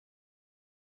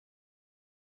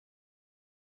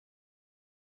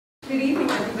Good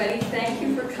evening, everybody. Thank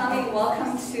you for coming.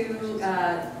 Welcome to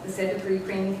the Center for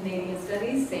Ukrainian Canadian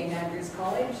Studies, St. Andrews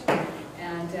College.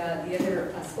 And the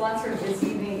other sponsor of this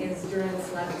evening is German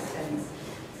Slavic Studies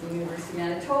from the University of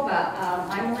Manitoba.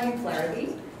 I'm Elaine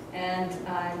Flaherty, and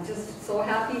I'm just so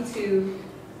happy to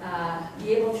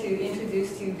be able to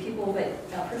introduce to you people that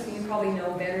a person you probably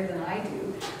know better than I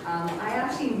do. I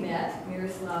actually met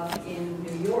Myroslav in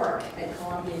New York at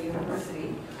Columbia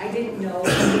University. I didn't know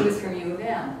he was from U of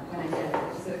M when I met him.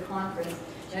 It was at a conference.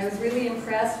 And I was really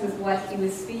impressed with what he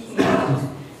was speaking about.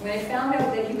 When I found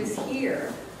out that he was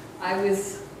here, I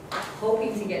was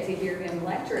hoping to get to hear him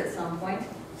lecture at some point.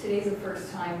 Today's the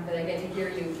first time that I get to hear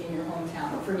you in your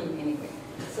hometown, for me anyway.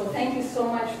 So thank you so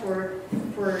much for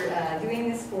doing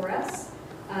this for us.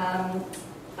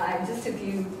 Just if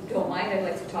you don't mind, I'd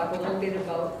like to talk a little bit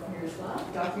about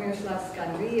Myroslav. Dr. Myroslav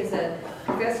Shkandrij is a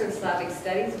professor of Slavic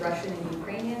Studies, Russian and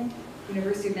Ukrainian,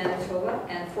 University of Manitoba,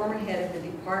 and former head of the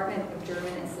Department of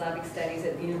German and Slavic Studies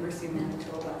at the University of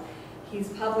Manitoba. He's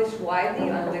published widely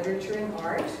on literature and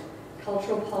art,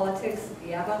 cultural politics,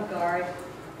 the avant-garde,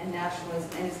 and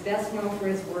nationalism, and is best known for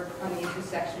his work on the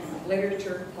intersection of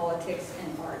literature, politics,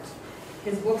 and art.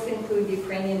 His books include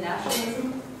Ukrainian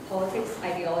Nationalism, Politics,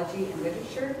 Ideology, and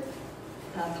Literature,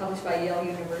 published by Yale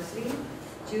University,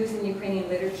 Jews in Ukrainian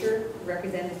Literature,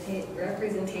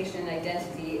 Representation and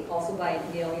Identity, also by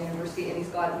Yale University, and he's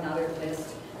got another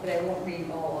list, but I won't read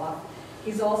all off.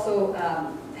 He's also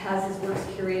has his works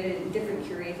curated in different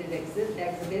curated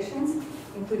exhibitions,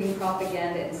 including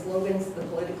Propaganda and Slogans, the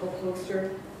political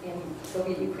poster in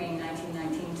Soviet Ukraine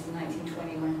 1919 to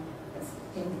 1921. That's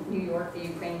in New York, the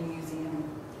Ukrainian Museum,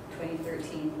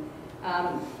 2013.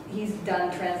 He's done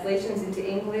translations into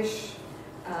English,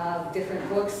 different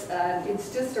books. It's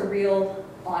just a real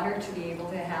honor to be able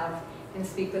to have him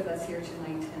speak with us here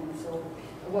tonight. And so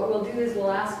what we'll do is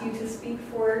we'll ask you to speak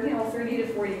for 30 to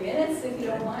 40 minutes, if you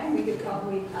don't mind. We could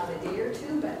probably have a day or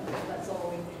two, but that's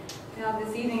all we have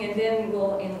this evening. And then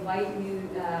we'll invite you,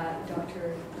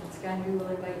 Dr. Shkandrij will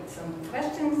invite some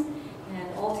questions, and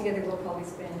altogether we'll probably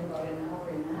spend about an hour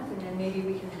in that, and then maybe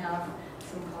we can have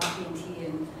some coffee and tea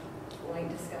and light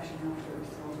discussion after.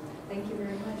 So thank you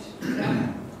very much.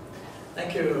 Yeah.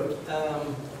 Thank you.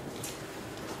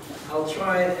 I'll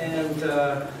try and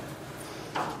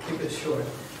keep it short.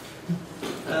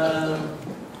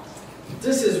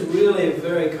 This is really a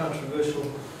very controversial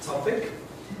topic.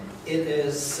 It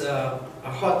is a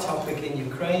hot topic in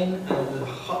Ukraine and a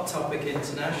hot topic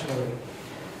internationally.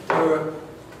 There are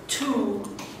two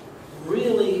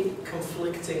really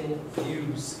conflicting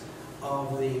views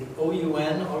of the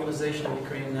OUN, Organization of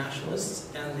Ukrainian Nationalists,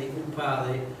 and the UPA,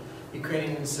 the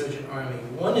Ukrainian Insurgent Army.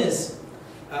 One is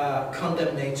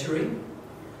condemnatory,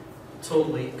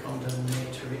 totally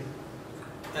condemnatory,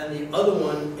 and the other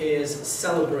one is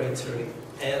celebratory.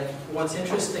 And what's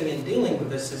interesting in dealing with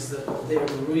this is that they're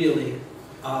really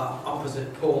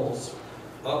opposite poles,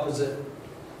 opposite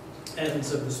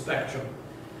ends of the spectrum.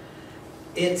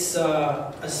 It's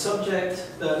a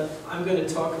subject that I'm going to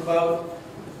talk about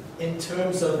in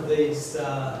terms of this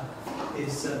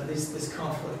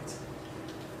conflict.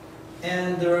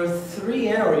 And there are three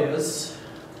areas,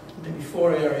 maybe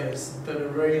four areas, that are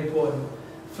very important.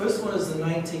 First one is the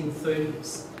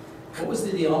 1930s. What was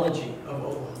the ideology of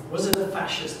OUN? Was it a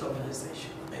fascist organization?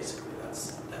 Basically,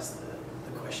 that's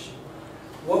the question.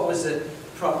 What was it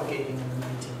propagating in the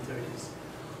 1930s?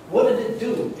 What did it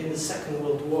do in the Second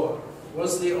World War?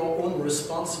 Was the OUN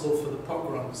responsible for the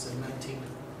pogroms in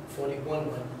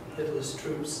 1941 when Hitler's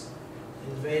troops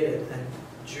invaded and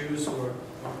Jews were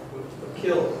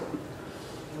killed?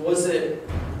 Was it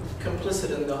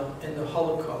complicit in the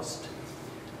Holocaust?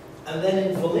 And then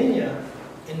in Volhynia,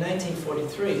 in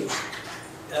 1943,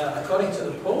 according to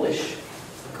the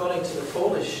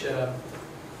Polish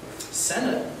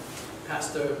Senate,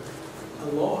 passed a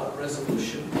law, a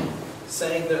resolution,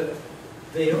 saying that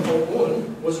the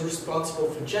OUN was responsible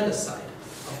for genocide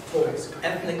of Poles,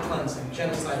 ethnic cleansing,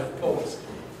 genocide of Poles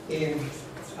in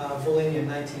Volhynia in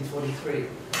 1943.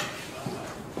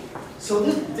 So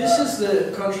this is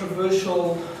the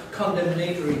controversial,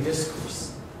 condemnatory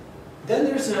discourse. Then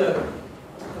there's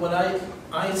what I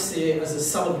see as a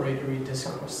celebratory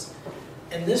discourse.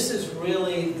 And this is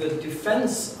really the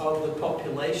defense of the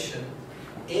population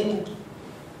in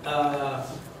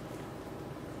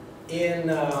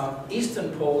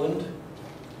eastern Poland,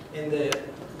 in the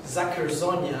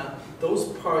Zakierzonia, those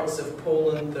parts of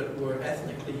Poland that were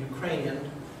ethnically Ukrainian,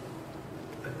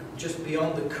 just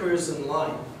beyond the Curzon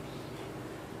line,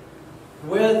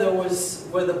 where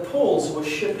the Poles were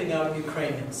shipping out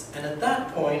Ukrainians. And at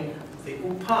that point, the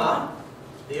UPA,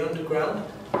 the underground,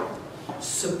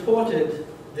 supported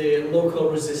the local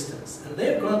resistance. And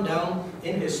they've gone down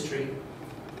in history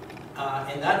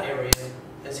in that area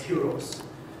as heroes.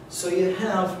 So you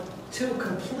have two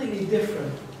completely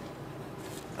different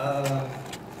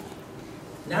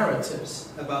narratives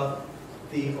about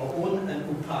the OUN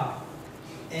and UPA.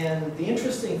 And the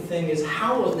interesting thing is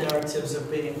how those narratives are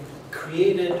being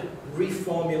created,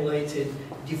 reformulated,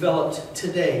 developed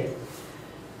today.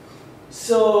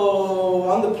 So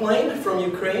on the plane from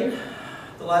Ukraine,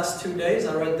 the last 2 days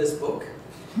I read this book.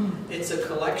 It's a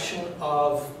collection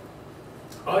of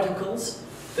articles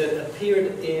that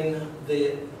appeared in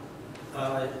the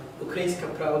Ukrainska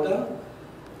Pravda,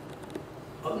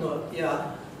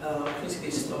 Ukrainska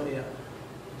Historia.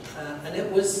 And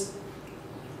it was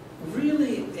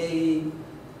really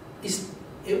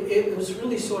it was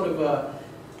really sort of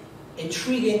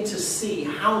intriguing to see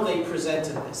how they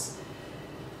presented this.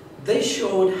 They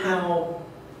showed how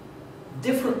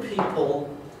different people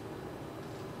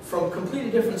from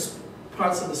completely different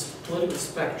parts of the political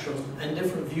spectrum and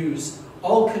different views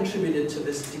all contributed to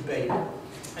this debate.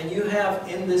 And you have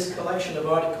in this collection of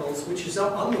articles, which is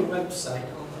up on the website,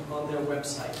 on their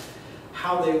website,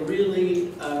 how they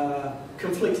really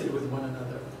conflicted with one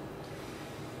another.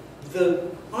 The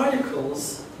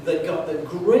articles that got the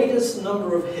greatest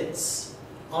number of hits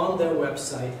on their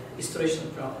website, Historiczna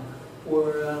Prawda,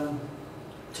 were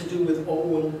to do with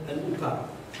OUN and UPA.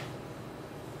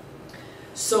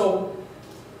 So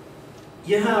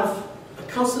you have a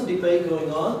constant debate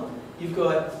going on. You've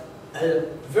got a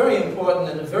very important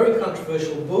and a very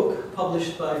controversial book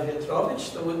published by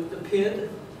Vyatrovich that appeared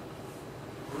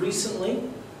recently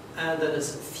and that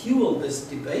has fueled this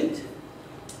debate.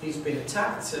 He's been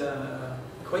attacked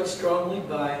quite strongly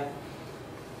by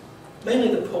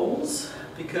mainly the Poles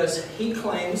because he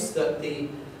claims that the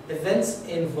events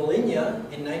in Volhynia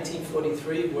in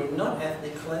 1943 were not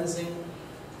ethnic cleansing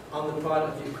on the part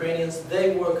of Ukrainians.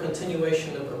 They were a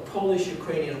continuation of a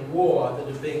Polish-Ukrainian war that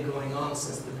had been going on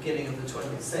since the beginning of the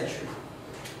 20th century.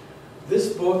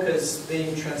 This book is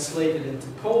being translated into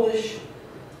Polish.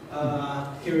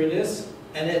 Here it is.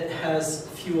 And it has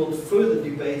fueled further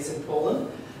debates in Poland.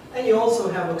 And you also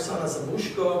have Oksana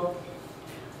Zabushko,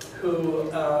 who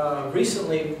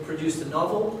recently produced a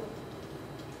novel,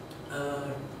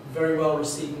 very well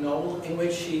received novel, in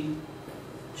which she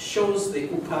shows the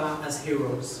UPA as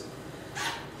heroes.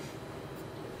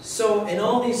 So in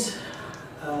all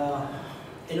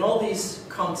these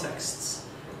contexts,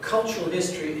 cultural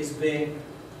history is being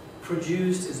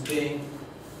produced, is being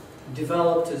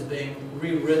developed, is being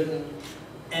rewritten,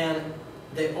 and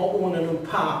the OUN and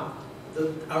UPA,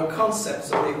 our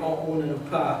concepts of the OUN and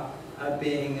UPA are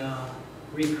being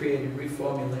recreated,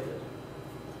 reformulated.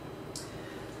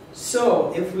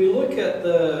 So if we look at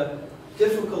the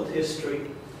difficult history,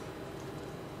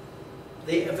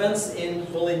 the events in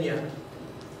Volhynia.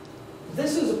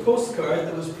 This is a postcard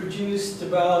that was produced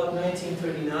about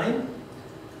 1939,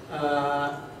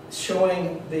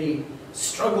 showing the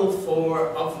struggle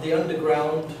of the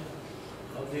underground,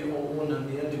 of the OUN and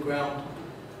the underground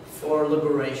for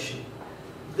liberation.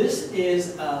 This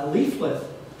is a leaflet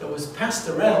that was passed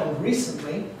around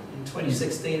recently in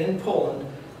 2016 in Poland,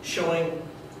 showing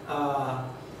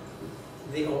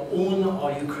the OUN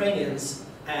or Ukrainians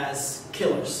as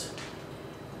killers.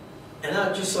 And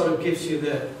that just sort of gives you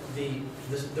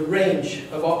the range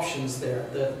of options there.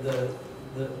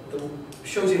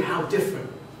 Shows you how different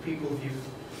people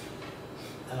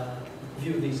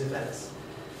view these events.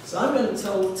 So I'm going to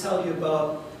tell you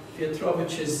about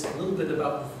Vyatrovich's, a little bit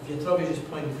about Vyatrovich's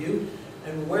point of view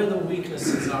and where the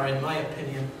weaknesses are, in my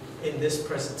opinion, in this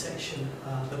presentation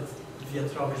that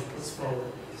Vyatrovich puts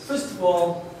forward. First of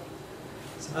all,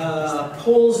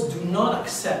 Poles do not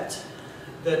accept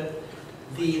that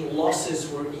the losses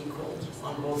were equal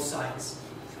on both sides.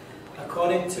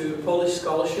 According to Polish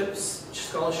scholarship,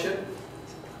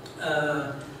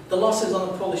 the losses on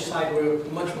the Polish side were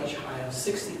much, much higher.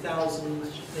 60,000,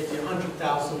 maybe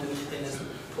 100,000 in this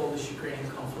Polish-Ukrainian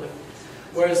conflict,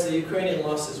 whereas the Ukrainian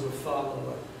losses were far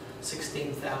lower,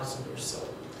 16,000 or so.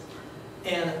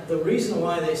 And the reason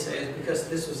why they say is because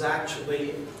this was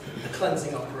actually a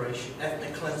cleansing operation,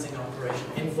 ethnic cleansing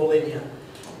operation in Volhynia.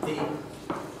 The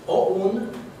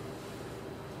OUN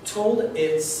told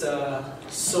its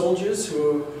soldiers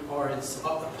or its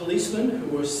policemen who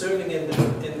were serving in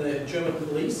the German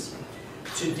police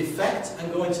to defect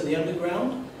and go into the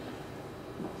underground.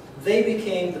 They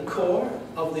became the core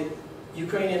of the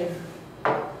Ukrainian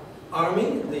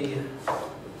army, the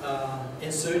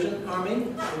insurgent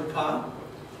army, UPA.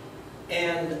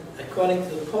 And according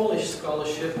to the Polish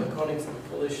scholarship, according to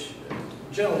the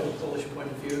general Polish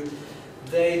point of view,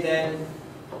 they then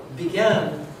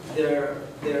began their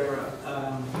their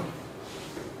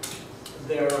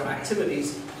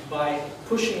activities by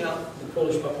pushing out the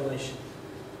Polish population.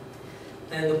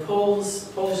 And the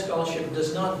Polish scholarship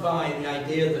does not buy the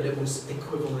idea that it was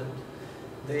equivalent.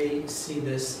 They see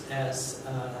this as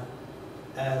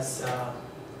an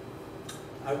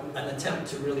attempt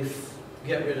to really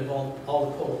get rid of all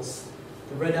the Poles.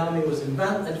 The Red Army was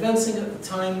advancing at the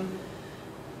time.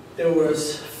 There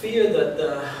was fear that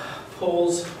the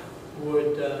Poles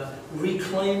would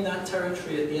reclaim that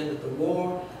territory at the end of the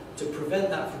war. To prevent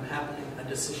that from happening, a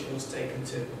decision was taken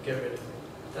to get rid of it.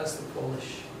 That's the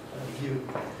Polish view.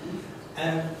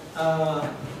 And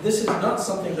this is not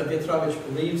something that Piotrowicz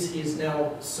believes. He is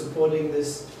now supporting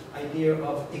this idea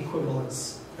of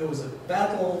equivalence. It was a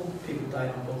battle, people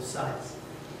died on both sides.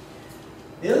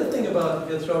 The other thing about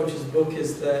Piotrowicz's book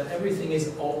is that everything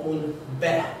is OUN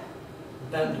Bandurite.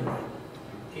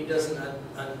 He doesn't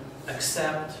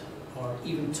accept or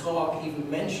even talk, even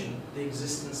mention the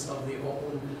existence of the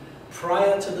OUN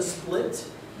prior to the split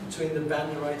between the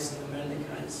Bandurites and the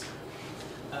Mendikites.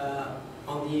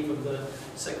 On the eve of the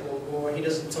Second World War, he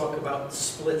doesn't talk about the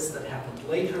splits that happened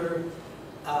later.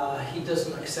 He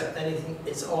doesn't accept anything.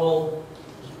 It's all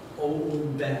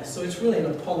OUN. So it's really an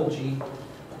apologism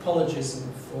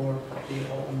for the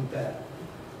OUN.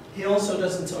 He also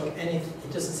doesn't talk anything.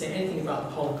 He doesn't say anything about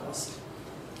the Holocaust.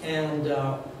 And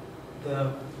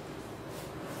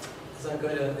as I'm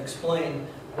going to explain,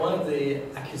 one of the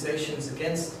accusations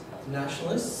against the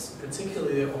nationalists,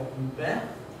 particularly the OUN, the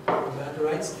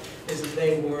Bandurites, is that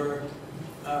they were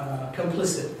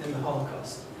complicit in the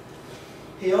Holocaust.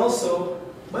 He also,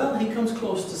 well, he comes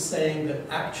close to saying that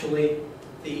actually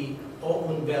the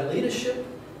OUN leadership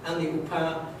and the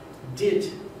UPA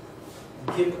did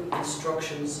give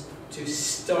instructions to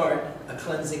start a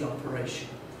cleansing operation.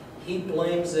 He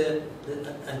blames it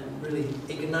and really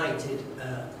ignited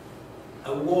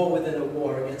a war within a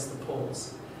war against the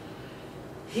Poles.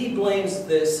 He blames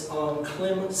this on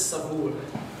Klim Savur,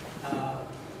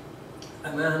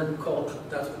 a man called,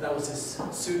 that was his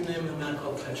pseudonym, a man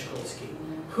called Kleczkowski,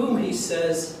 who he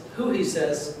says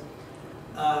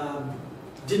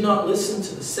did not listen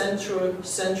to the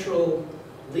central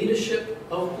leadership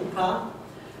of UPA,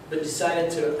 but decided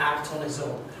to act on his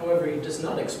own. However, he does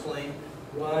not explain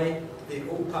why the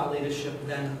UPA leadership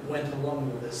then went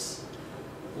along with this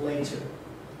later.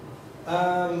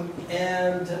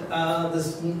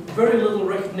 There's very little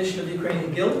recognition of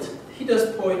Ukrainian guilt. He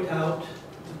does point out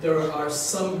that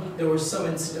there were some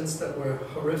incidents that were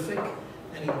horrific,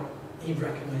 and he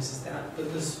recognizes that,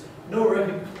 but there's no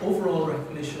overall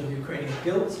recognition of Ukrainian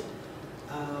guilt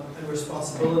and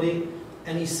responsibility,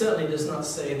 and he certainly does not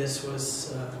say this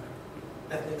was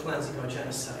ethnic cleansing or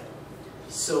genocide.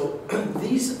 So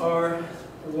these are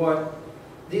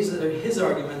his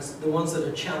arguments, the ones that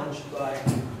are challenged by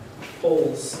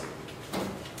Poles.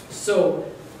 So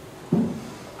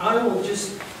I will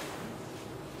just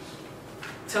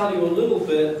tell you a little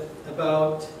bit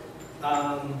about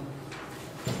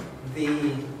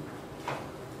the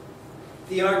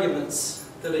arguments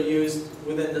that are used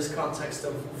within this context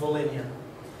of Volhynia.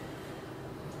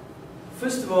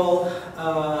 First of all,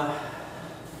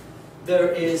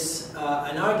 there is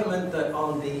an argument that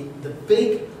on the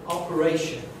big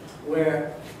operation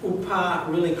where UPA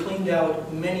really cleaned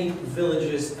out many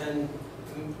villages and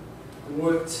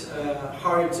worked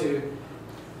hard to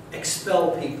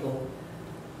expel people,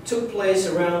 took place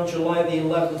around July the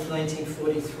 11th,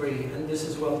 1943, and this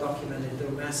is well documented. There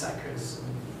were massacres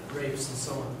and rapes and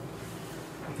so on.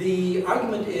 The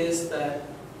argument is that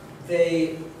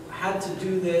they had to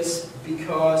do this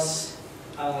because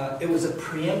it was a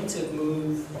preemptive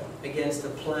move against a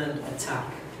planned attack.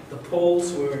 The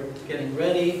Poles were getting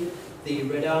ready, the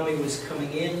Red Army was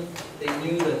coming in, they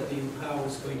knew that the UPA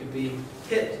was going to be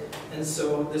hit, and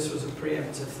so this was a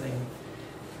preemptive thing.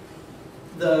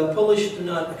 The Polish do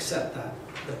not accept that.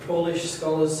 The Polish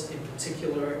scholars in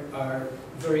particular are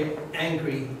very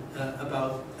angry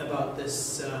about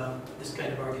this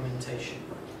kind of argumentation.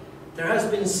 There has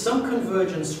been some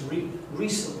convergence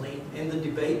recently in the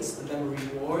debates, the memory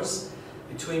wars,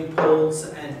 between Poles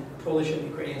and Polish and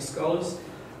Ukrainian scholars.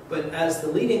 But as the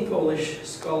leading Polish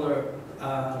scholar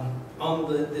on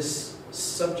this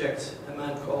subject, a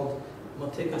man called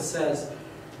Motyka, says,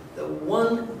 the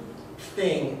one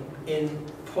thing in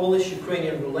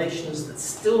Polish-Ukrainian relations that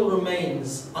still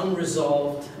remains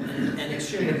unresolved and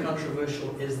extremely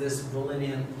controversial is this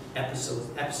Volhynian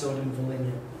episode in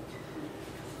Volhynia.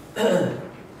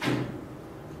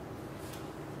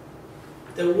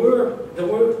 There were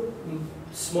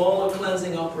smaller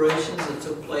cleansing operations that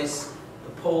took place.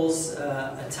 The Poles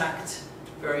attacked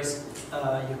various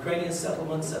Ukrainian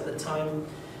settlements at the time.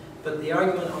 But the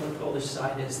argument on the Polish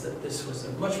side is that this was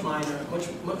a much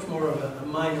more of a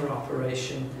minor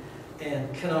operation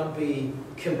and cannot be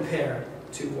compared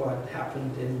to what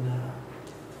happened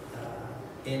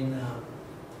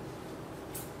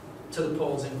to the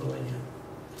Poles in Volhynia.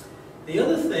 The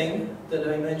other thing that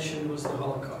I mentioned was the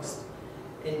Holocaust.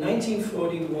 In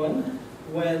 1941,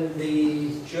 when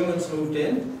the Germans moved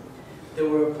in, there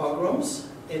were pogroms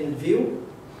in Lviv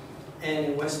and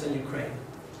in Western Ukraine.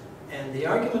 And the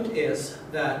argument is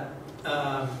that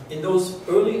in those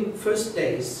early first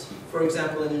days, for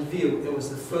example in Lviv, it was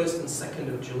the 1st and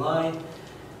 2nd of July,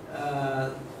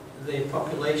 the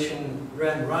population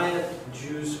ran riot,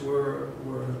 Jews were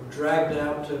dragged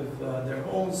out of their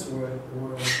homes, were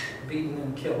beaten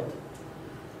and killed.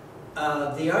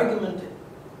 The argument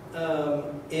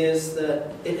is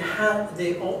that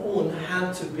the OUN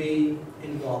had to be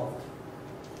involved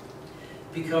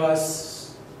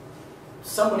because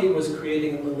somebody was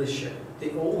creating a militia.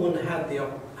 The OUN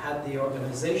had the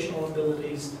organizational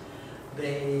abilities.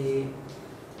 They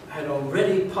had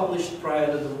already published prior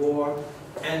to the war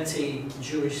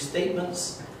anti-Jewish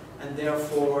statements, and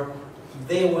therefore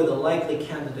they were the likely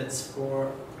candidates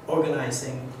for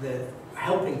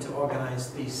helping to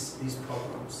organize these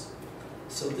pogroms.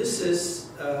 So this is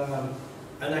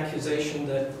an accusation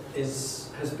that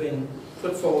has been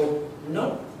put forward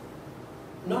not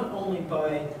only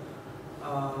by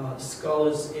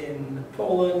scholars in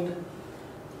Poland,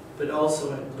 but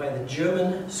also by the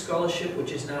German scholarship,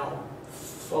 which is now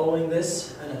following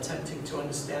this and attempting to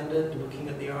understand it, looking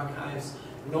at the archives,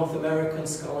 North American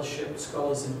scholarship,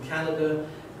 scholars in Canada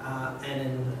and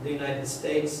in the United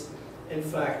States. In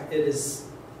fact, it is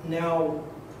now,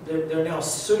 they're now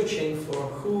searching for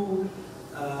who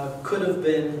could have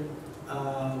been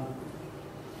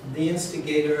the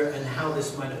instigator and how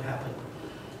this might have happened.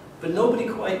 But nobody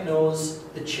quite knows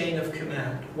the chain of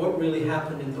command, what really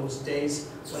happened in those days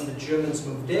when the Germans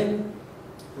moved in,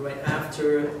 right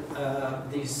after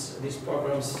these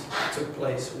pogroms took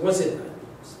place. Was it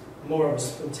more of a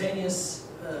spontaneous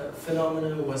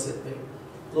phenomenon? Was it the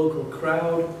local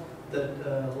crowd that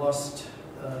the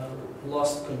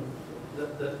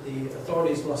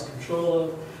authorities lost control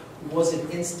of? Was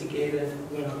it instigated?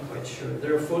 We're not quite sure.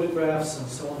 There are photographs and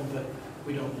so on, but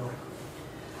we don't know.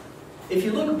 If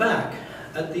you look back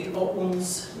at the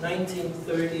OUN's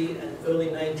 1930 and early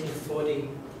 1940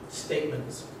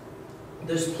 statements,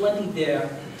 there's plenty there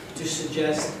to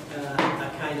suggest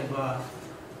a kind of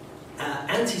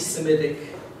anti-Semitic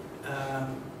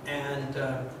and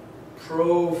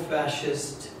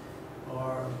pro-fascist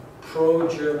or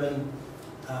pro-German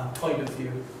point of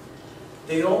view.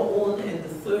 The OUN in the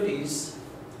 30s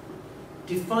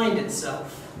defined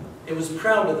itself. It was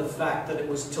proud of the fact that it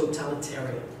was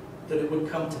totalitarian, that it would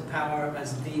come to power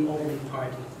as the only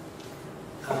party.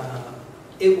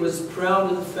 It was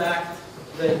proud of the fact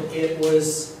that it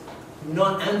was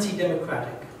not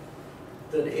anti-democratic,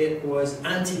 that it was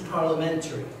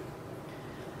anti-parliamentary.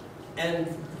 And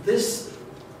this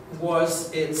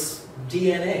was its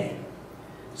DNA.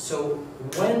 So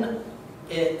when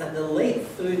at the late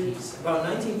 30s, about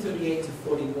 1938 to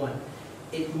 41,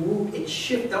 it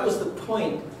shifted. That was the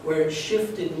point where it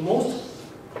shifted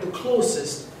the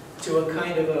closest to a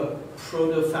kind of a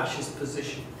proto-fascist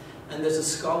position. And there's a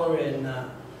scholar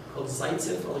called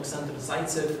Zaitsev, Alexander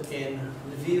Zaitsev in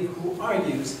Lviv, who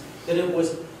argues that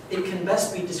it can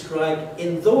best be described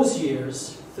in those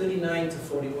years, 39 to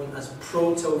 41, as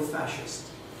proto-fascist.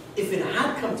 If it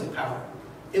had come to power,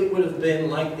 it would have been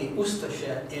like the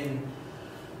Ustaše in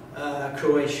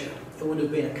Croatia. It would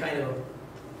have been a kind of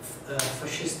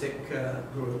fascistic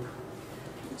group.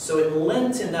 So it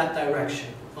leant in that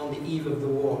direction on the eve of the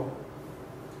war.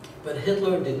 But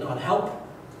Hitler did not help,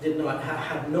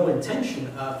 had no intention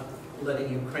of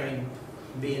letting Ukraine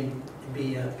be an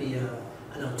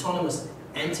autonomous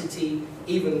entity,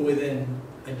 even within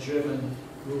a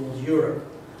German-ruled Europe.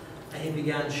 And he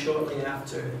began shortly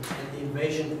after the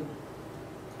invasion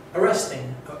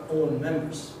arresting OUN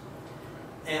members.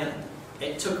 And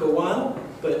it took a while,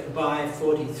 but by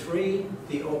 43,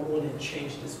 the OUN had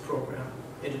changed its program.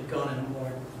 It had gone in a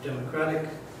more democratic,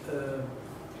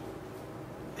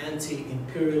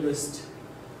 anti-imperialist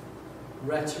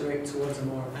rhetoric towards a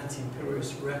more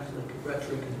anti-imperialist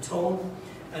rhetoric and tone,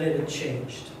 and it had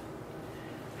changed.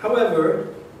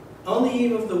 However, on the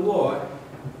eve of the war,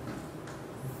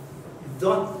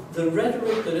 the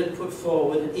rhetoric that it put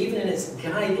forward, even in its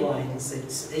guidelines,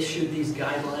 it's issued these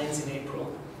guidelines in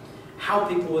April, how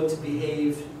people were to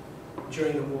behave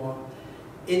during the war,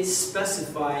 it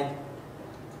specified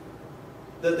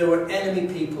that there were enemy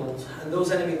peoples, and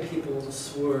those enemy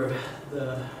peoples were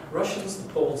the Russians, the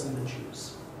Poles, and the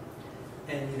Jews.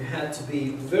 And you had to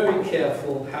be very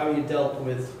careful how you dealt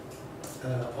with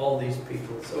all these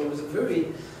people. So it was a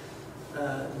very,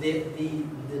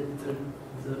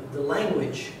 the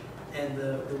language and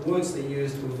the words they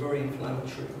used were very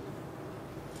inflammatory.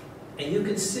 And you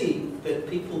could see that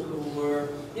people who were,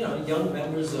 young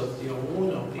members of the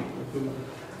OUN, or people who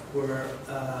were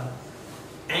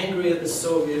angry at the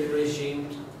Soviet regime,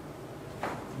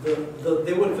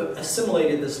 they would have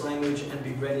assimilated this language and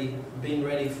been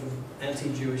ready for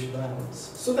anti-Jewish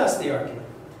violence. So that's the argument.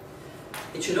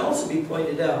 It should also be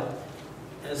pointed out,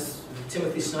 as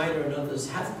Timothy Snyder and others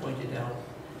have pointed out,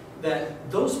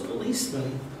 that those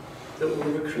policemen that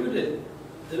were recruited,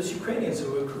 those Ukrainians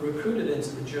who were recruited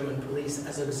into the German police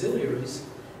as auxiliaries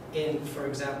for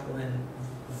example, in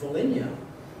Volhynia,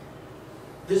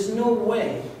 there's no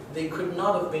way they could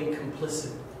not have been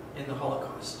complicit in the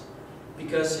Holocaust.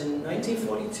 Because in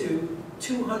 1942,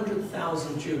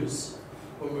 200,000 Jews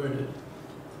were murdered.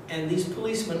 And these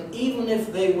policemen, even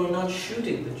if they were not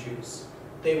shooting the Jews,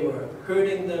 they were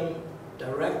hurting them,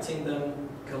 directing them,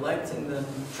 collecting them,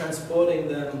 transporting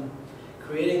them,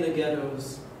 creating the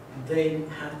ghettos. They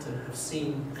had to have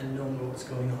seen and known what was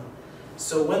going on.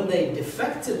 So when they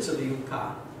defected to the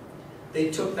UPA, they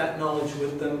took that knowledge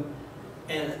with them,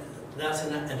 and that's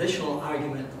an additional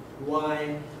argument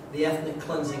why the ethnic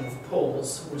cleansing of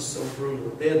Poles was so brutal.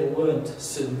 They had learned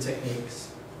certain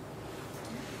techniques,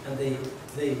 and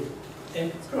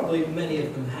and probably many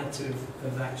of them had to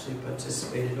have actually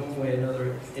participated in one way or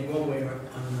another in the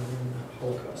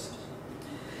Holocaust.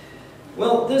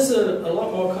 Well, there's a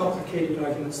lot more complicated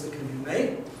arguments that can be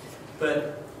made,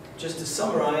 but just to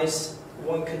summarize,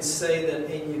 one can say that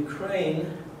in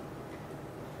Ukraine,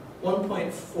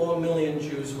 1.4 million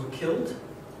Jews were killed,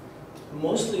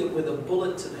 mostly with a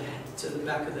bullet to the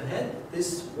back of the head.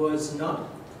 This was not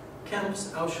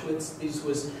camps, Auschwitz. This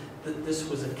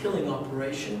was a killing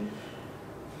operation.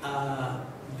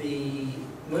 The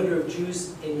murder of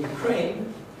Jews in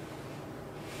Ukraine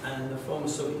and the former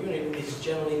Soviet Union is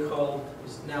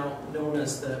now known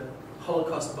as the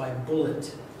Holocaust by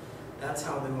bullet. That's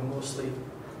how they were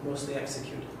mostly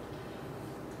executed.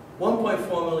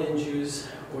 1.4 million Jews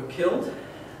were killed.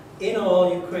 In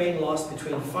all, Ukraine lost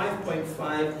between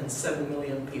 5.5 and 7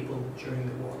 million people during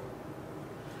the war.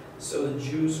 So the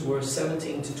Jews were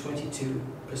 17 to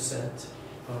 22%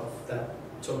 of that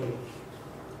total.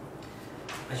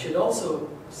 I should also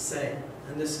say,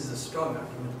 and this is a strong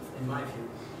argument in my view,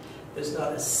 there's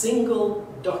not a single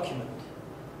document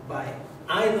by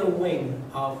either wing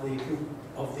of the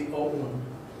OUN,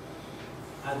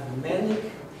 either the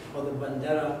Melnik or the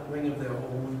Bandera wing of the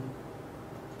OUN,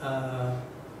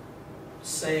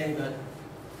 saying that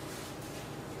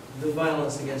the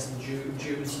violence against the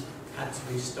Jews had to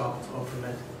be stopped or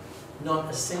prevented. Not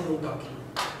a single document.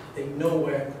 They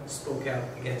nowhere spoke out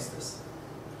against this.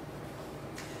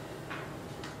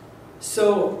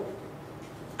 So,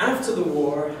 after the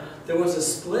war, there was a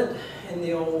split in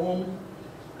the OUN,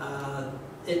 a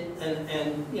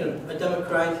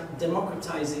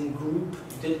democratizing group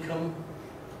did come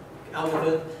out of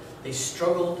it. They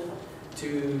struggled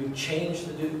to change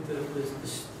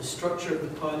the structure of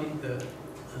the party, the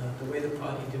way the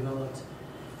party developed,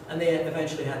 and they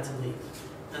eventually had to leave.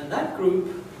 And that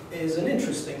group is an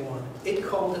interesting one. It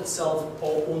called itself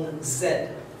OUN Z,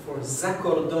 for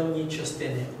Zakordonni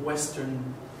Частини,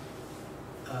 Western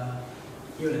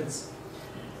units.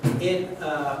 It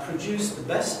produced the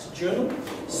best journal,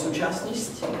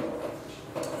 Současnost,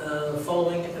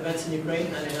 following events in Ukraine,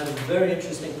 and it had a very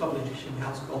interesting publishing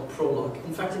house called Prologue.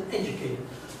 In fact, it educated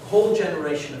a whole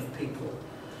generation of people.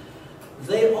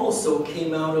 They also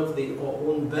came out of the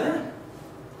OUN,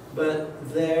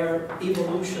 but their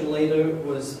evolution later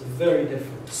was very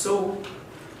different. So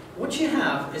what you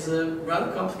have is a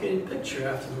rather complicated picture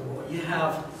after the war. You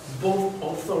have both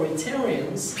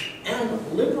authoritarians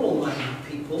and liberal-minded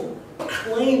people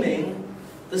claiming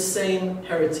the same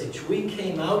heritage. We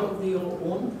came out of the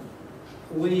OUN,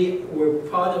 we were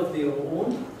part of the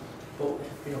OUN, but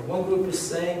one group is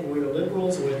saying we're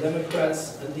liberals, we're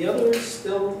Democrats, and the other is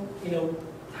still,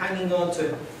 hanging on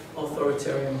to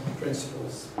authoritarian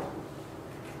principles.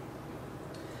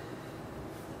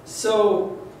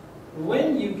 So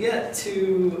when you get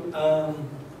to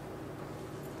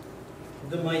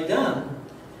the Maidan,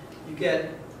 you get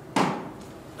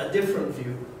a different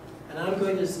view. And I'm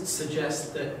going to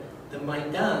suggest that the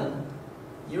Maidan,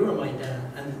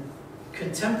 Euromaidan, and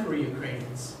contemporary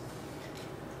Ukrainians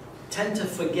tend to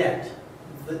forget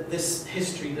this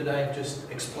history that I've just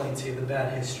explained to you, the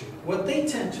bad history. What they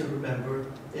tend to remember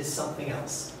is something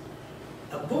else.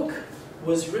 A book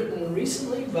was written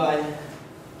recently by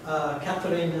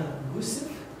Katarina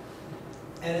Gusev,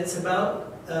 and it's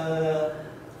about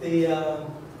the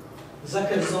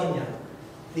Zakarzonia,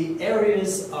 the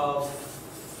areas of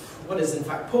what is in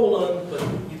fact Poland, but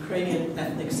Ukrainian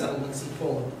ethnic settlements in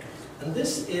Poland. And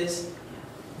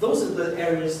those are the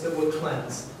areas that were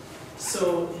cleansed.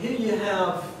 So here you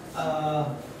have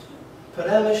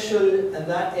Peremyśl and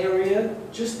that area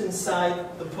just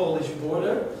inside the Polish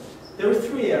border. There are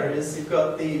three areas. You've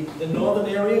got the northern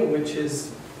area, which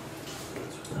is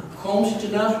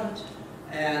Cholmszczyzna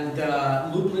and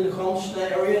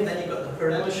Lublin-Cholmszczyzna area. Then you've got the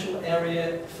Peremyśl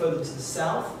area further to the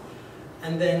south.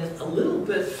 And then a little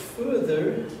bit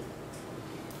further,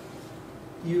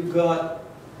 you've got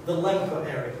the Lemko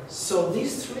area. So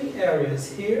these three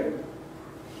areas here,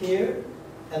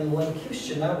 and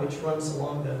Lemkivщina, which runs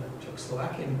along the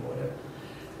Czechoslovakian border,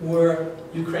 were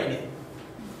Ukrainian.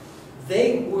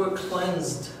 They were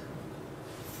cleansed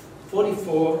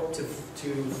 44 to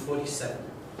 47.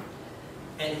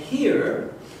 And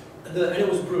here, and it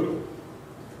was brutal.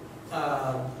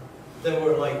 There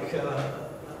were like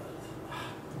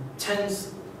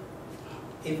tens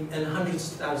and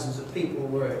hundreds of thousands of people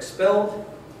were expelled,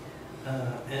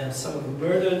 and some of them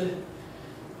murdered.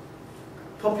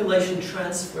 Population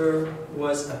transfer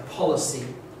was a policy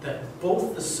that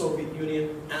both the Soviet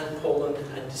Union and Poland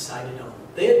had decided on.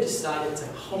 They had decided to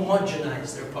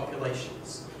homogenize their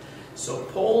populations. So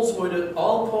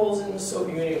all Poles in the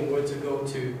Soviet Union were to go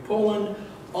to Poland,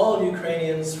 all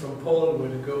Ukrainians from Poland were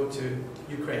to go to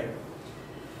Ukraine.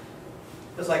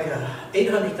 There's like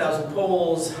 800,000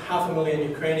 Poles, 500,000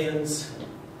 Ukrainians,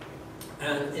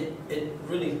 and it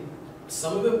really,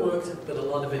 some of it worked, but a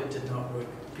lot of it did not work.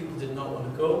 People did not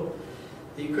want to go.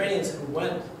 The Ukrainians who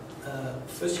went,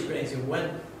 first Ukrainians who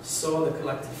went, saw the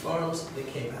collective farms, they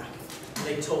came back.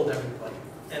 They told everybody,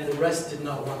 and the rest did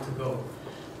not want to go.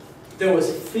 There was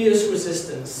fierce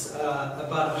resistance.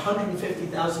 About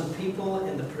 150,000 people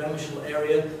in the Peremyśl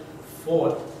area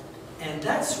fought. And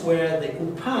that's where the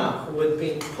UPA, who had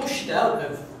been pushed out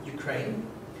of Ukraine,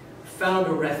 found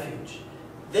a refuge.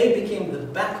 They became the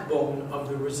backbone of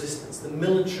the resistance, the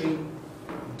military,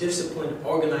 disciplined,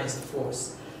 organized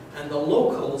force. And the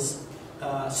locals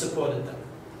supported them.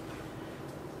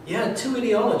 You had two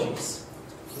ideologies.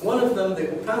 One of them, the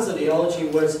UPA's ideology,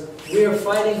 was we are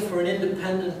fighting for an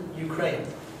independent Ukraine,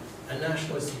 a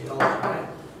nationalist ideology, right?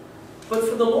 But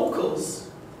for the locals,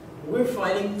 we're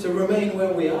fighting to remain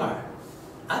where we are.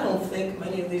 I don't think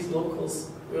many of these locals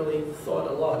really thought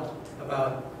a lot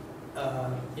about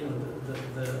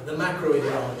the macro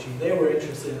ideology. They were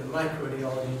interested in the micro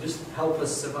ideology, just help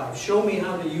us survive. Show me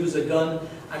how to use a gun,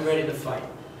 I'm ready to fight.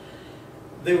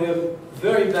 They were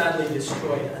very badly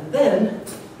destroyed. And then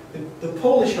the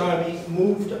Polish army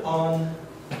moved on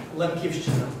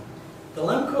Lemkivщina. The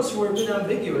Lemkos were a bit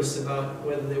ambiguous about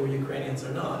whether they were Ukrainians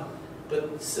or not,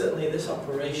 but certainly this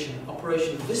Operation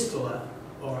Vistula,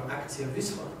 or Akcja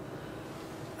Wisła,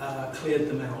 cleared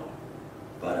them out.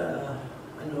 But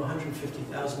I know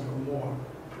 150,000 or more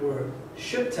were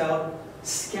shipped out,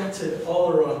 scattered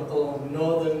all along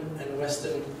northern and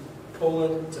western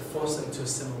Poland to force them to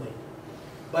assimilate.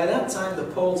 By that time, the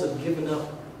Poles had given up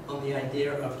on the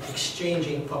idea of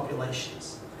exchanging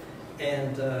populations.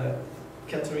 And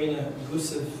Katarina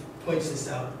Gusev points this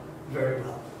out very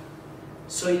well.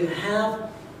 So you have,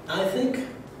 I think,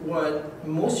 what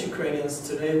most Ukrainians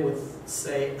today would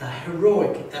say a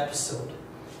heroic episode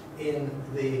in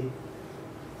the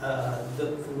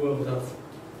world of,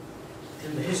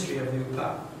 in the history of the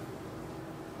UPA.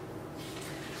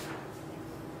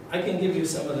 I can give you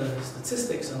some of the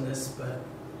statistics on this, but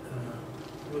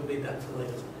we'll leave that for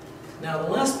later. Now, the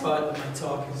last part of my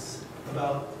talk is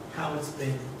about how it's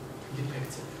been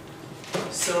depicted.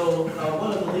 So,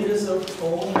 one of the leaders of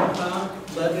OUN,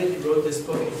 Levit, wrote this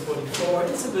book in '44.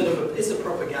 It's a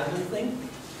propaganda thing,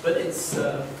 but it's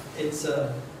a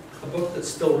book that's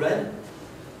still read.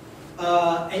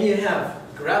 And you have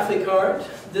graphic art.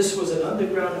 This was an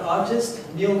underground artist,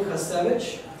 Neil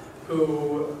Khasevich,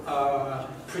 who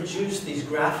produced these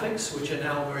graphics, which are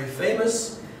now very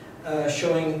famous,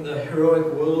 showing the heroic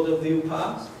world of the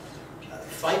UPA.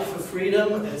 Fight for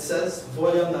freedom, it says,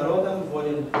 Volia narodam,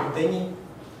 volia ludini,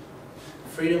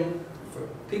 freedom for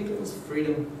peoples,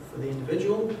 freedom for the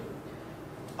individual.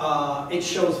 It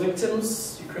shows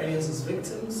victims, Ukrainians as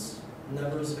victims,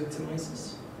 never as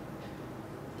victimizers.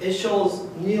 It shows,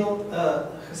 Neil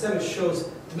Khasevich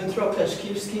shows Dmytro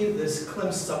Peczkivsky, this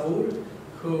Klim Savur,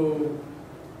 who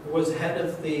was head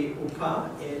of the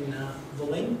UPA in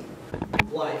Volyn,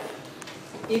 life,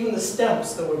 even the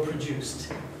stamps that were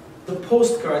produced, the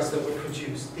postcards that were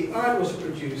produced, the art was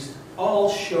produced, all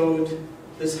showed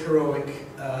this heroic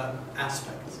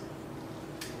aspect.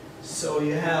 So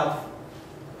you have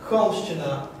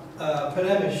Kholshchina,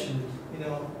 Peremysl,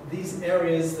 these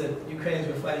areas that Ukrainians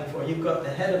were fighting for. You've got the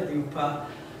head of the UPA,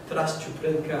 Taras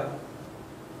Chuprinka,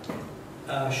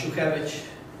 Shukhevich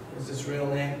is his real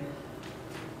name,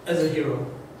 as a hero.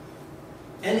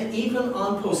 And even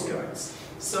on postcards.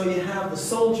 So you have the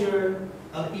soldier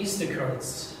on Easter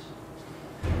cards.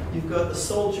 You've got the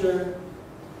soldier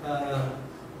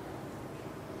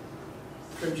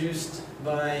produced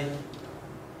by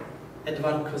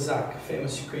Edvard Kozak,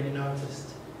 famous Ukrainian artist.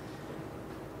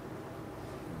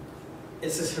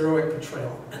 It's this heroic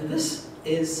portrayal. And this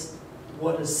is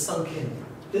what has sunk in.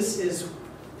 This is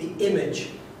the image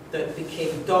that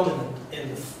became dominant in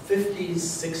the 50s,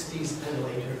 60s, and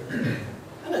later.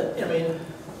 And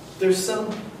there's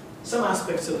some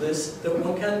aspects of this that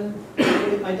one can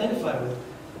really identify with.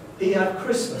 You have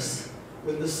Christmas,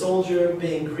 with the soldier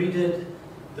being greeted,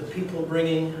 the people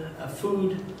bringing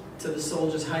food to the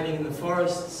soldiers hiding in the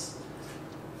forests.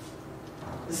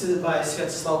 This is by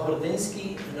Sviatoslav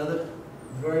Hordinsky, another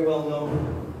very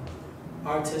well-known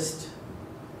artist.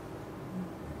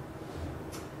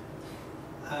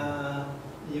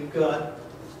 You've got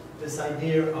this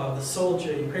idea of the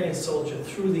soldier, Ukrainian soldier,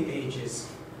 through the ages,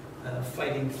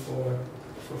 fighting for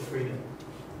freedom.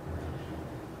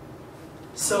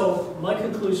 So my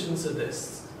conclusions are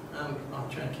this. I'll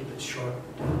try and keep it short.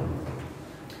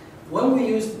 When we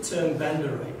use the term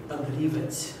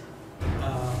Banderivet,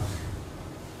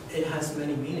 it has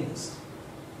many meanings.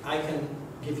 I can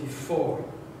give you 4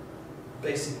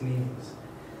 basic meanings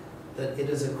that it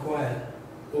has acquired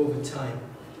over time.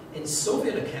 In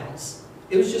Soviet accounts,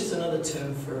 it was just another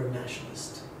term for a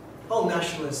nationalist. All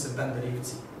nationalists are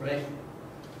Banderivci, right?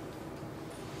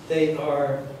 They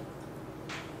are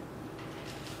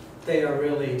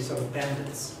really sort of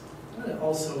bandits. And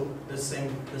also the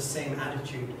same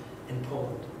attitude in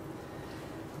Poland.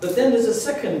 But then there's a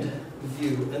second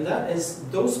view, and that is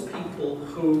those people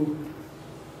who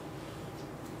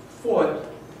fought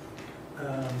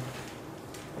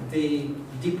the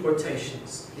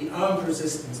deportations, the armed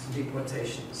resistance to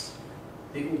deportations.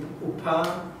 The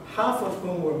UPA, half of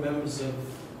whom were members of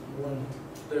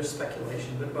there's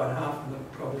speculation, but about half of them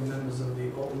probably members of the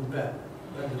OUN,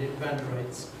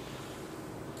 Banderites.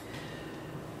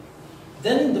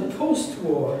 Then in the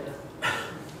post-war,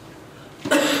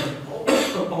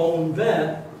 OUN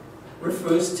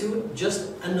refers to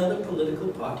just another political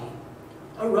party,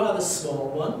 a rather small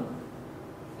one,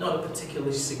 not a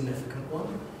particularly significant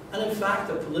one, and in fact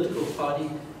a political party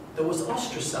that was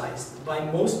ostracized by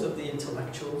most of the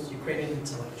intellectuals, Ukrainian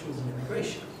intellectuals in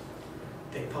immigration.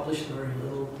 They published very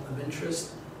little of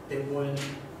interest. They weren't,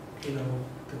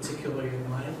 particularly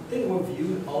admired. They were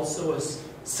viewed also as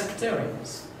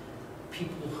sectarians,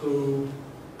 people who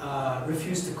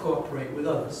refused to cooperate with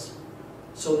others.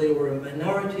 So they were a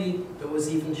minority that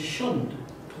was even shunned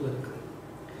politically.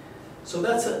 So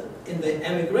that's, in the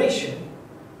emigration,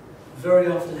 very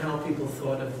often how people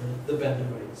thought of the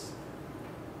Banderites.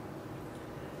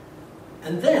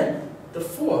 And then, the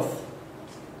 4th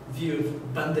view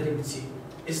of Banderivci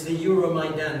is the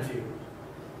Euromaidan view.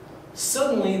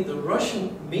 Suddenly, the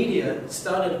Russian media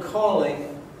started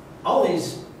calling all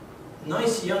these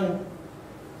nice young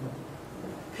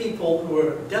people who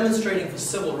were demonstrating for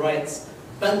civil rights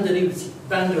Banderivci,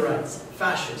 Banderites,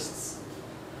 fascists.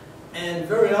 And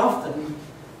very often,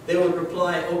 they would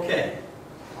reply, okay,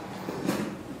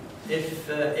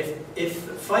 if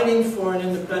fighting for an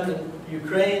independent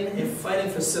Ukraine, if fighting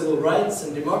for civil rights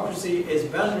and democracy is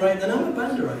Banderite, then I'm a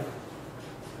Banderite.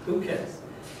 Who cares?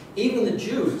 Even the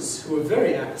Jews, who were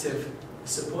very active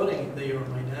supporting the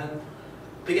Euromaidan,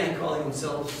 began calling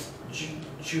themselves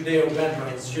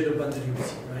Judeo-Banderites,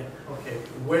 Judo-Banderivci, right? Okay,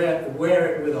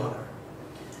 wear it with honor.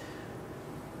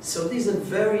 So these are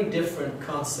very different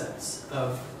concepts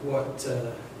of what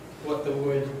the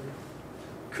word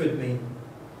could mean.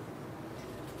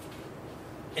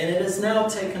 And it has now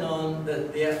taken on,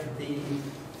 the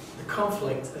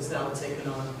conflict has now taken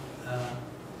on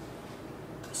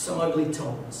some ugly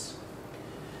tones.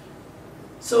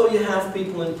 So you have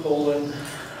people in Poland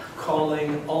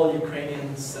calling all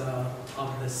Ukrainians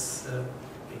of this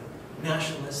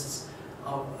nationalists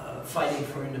of fighting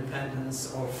for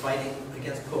independence or fighting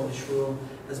against Polish rule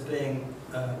as being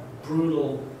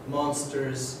brutal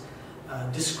monsters,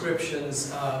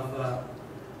 descriptions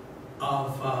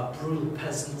of brutal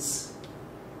peasants,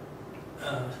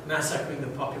 massacring the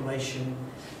population,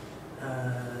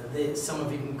 Some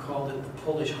of you can call it the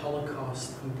Polish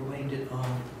Holocaust and blamed it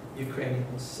on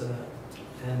Ukrainians.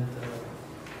 And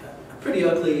a pretty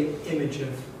ugly image of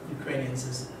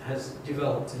Ukrainians has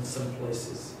developed in some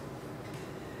places.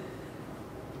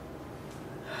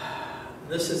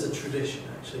 This is a tradition,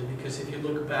 actually, because if you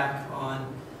look back on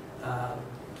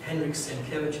Henryk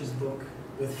Sienkiewicz's book,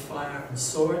 With Fire and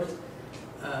Sword,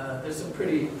 there's some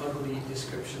pretty ugly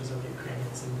descriptions of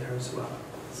Ukrainians in there as well.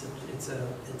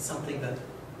 It's something that,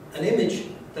 an image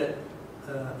that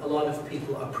a lot of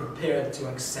people are prepared to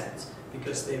accept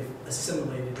because they've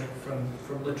assimilated it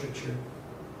from literature.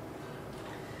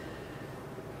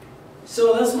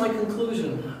 So that's my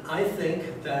conclusion. I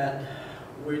think that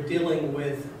we're dealing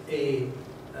with a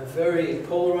very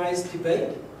polarized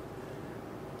debate,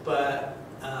 but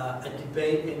a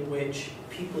debate in which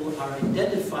people are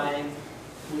identifying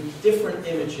with different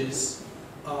images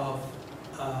of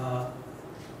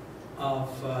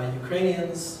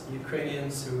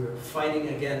Ukrainians who are fighting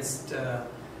against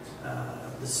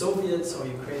the Soviets, or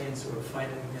Ukrainians who are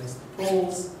fighting against the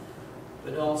Poles,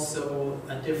 but also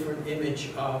a different image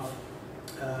of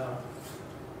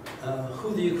who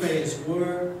the Ukrainians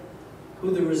were, who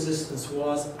the resistance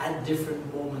was at different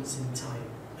moments in time.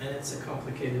 And it's a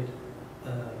complicated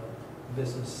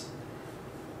business.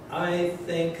 I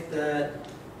think that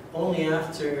only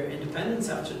after independence,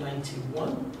 after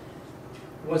 '91,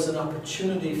 was an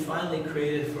opportunity finally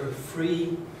created for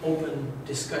free, open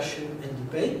discussion and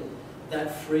debate. That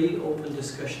free, open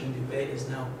discussion and debate is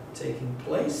now taking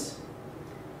place,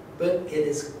 but it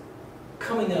is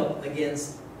coming up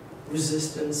against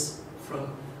resistance from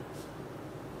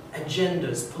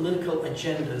agendas, political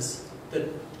agendas that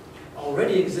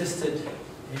already existed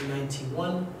in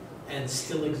 '91 and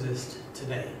still exist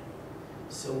today.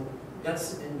 So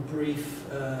that's in brief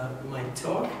my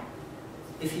talk.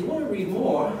 If you want to read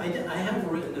more, I have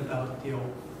written about the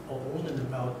OUN and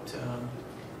about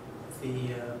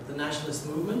the nationalist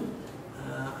movement.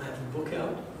 I have a book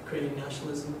out, Ukrainian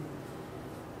Nationalism,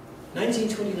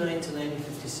 1929 to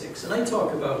 1956, and I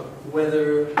talk about whether,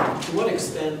 to what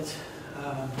extent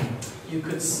you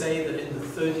could say that in the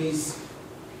 30s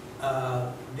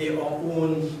the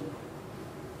OUN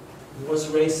was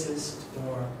racist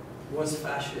or was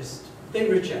fascist. They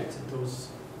rejected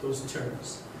those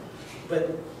terms. But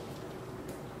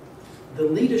the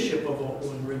leadership of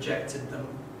OUN rejected them.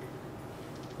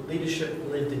 The leadership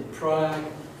lived in Prague,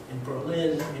 in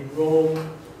Berlin, in Rome,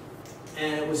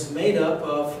 and it was made up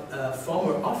of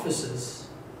former officers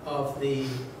of the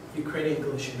Ukrainian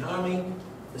Galician Army,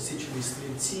 the Sieciowi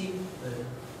Strelci, the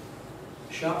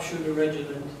sharpshooter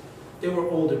regiment. They were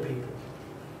older people.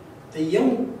 The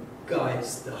young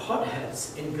guys, the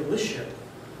hotheads in Galicia,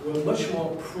 were much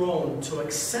more prone to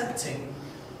accepting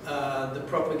the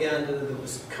propaganda that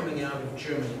was coming out of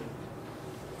Germany.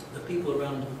 The people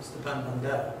around Stepan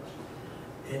Bandera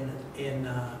in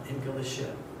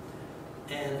Galicia.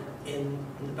 And in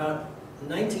about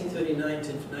 1939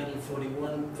 to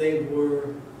 1941, they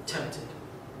were tempted.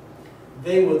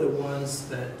 They were the ones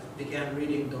that began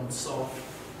reading Dontsov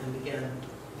and began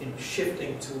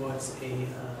shifting towards a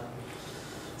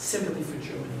sympathy for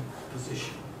Germany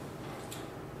position.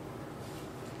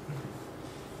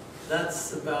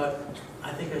 That's about,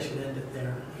 I think I should end it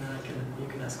there, and then you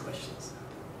can ask questions.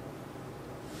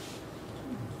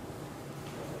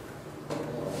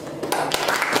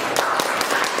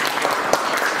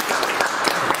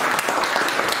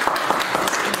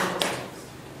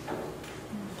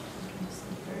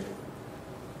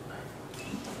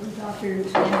 Dr.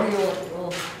 Shkandrij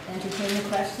will entertain the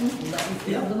questions and let me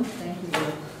field them. Thank you.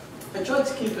 I tried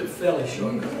to keep it fairly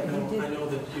short, because I know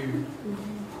that you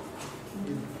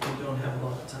don't have a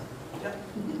lot of time. Yeah.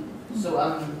 So,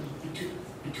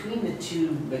 between the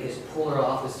two, I guess, polar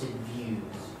opposite views,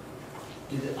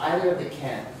 do the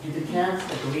camps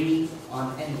agree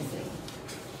on anything,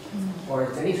 or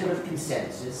is there any sort of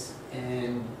consensus?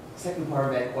 And second part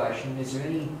of that question, is there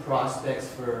any prospects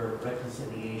for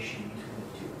reconciliation between the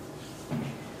two?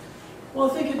 Well,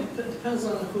 I think it depends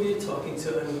on who you're talking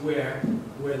to and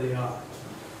where they are.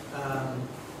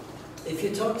 If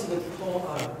you talk to the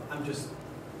I'm just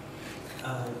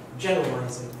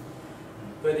generalizing,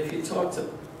 but if you talk to,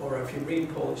 or if you read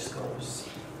Polish scholars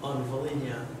on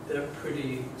Volhynia, they're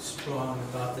pretty strong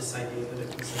about this idea that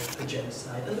it was a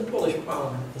genocide. And the Polish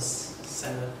Parliament, the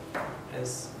Senate,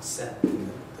 has said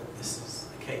that this is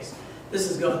the case. This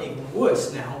has gotten even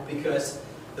worse now because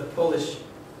the Polish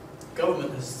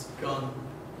government has gone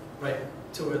right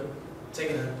to it,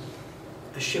 taken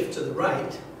a shift to the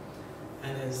right,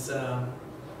 and is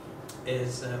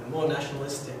more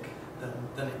nationalistic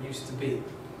than it used to be.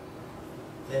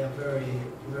 they are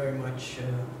very much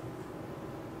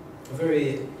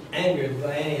very angered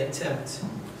by any attempt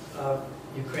of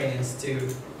Ukrainians to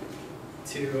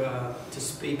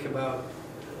speak about,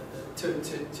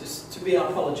 to be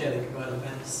apologetic about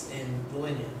events in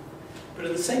Volhynia. But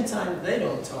at the same time, they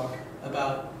don't talk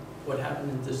about what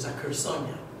happened in the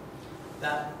Zakhersonia,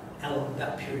 that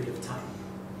period of time.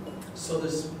 So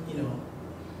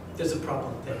there's a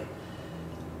problem there.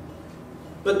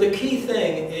 But the key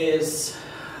thing is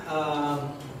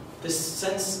this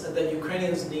sense that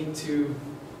Ukrainians need to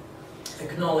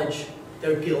acknowledge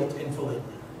their guilt in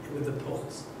Volhynia with the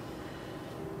Poles.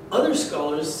 Other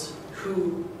scholars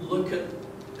who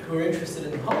are interested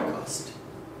in the Holocaust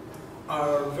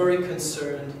are very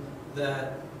concerned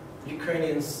that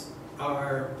Ukrainians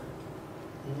are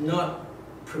not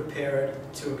prepared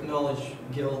to acknowledge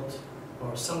guilt,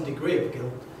 or some degree of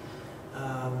guilt,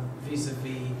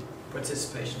 vis-a-vis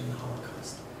participation in the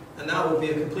Holocaust. And that would be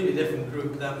a completely different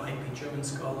group. That might be German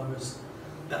scholars,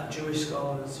 that Jewish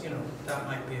scholars, that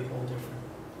might be a whole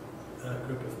different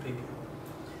group of people.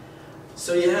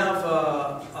 So you have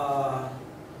a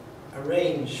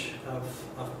range of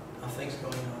things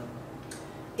going on.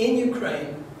 In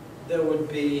Ukraine, there would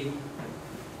be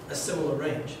a similar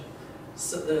range.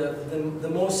 So the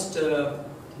most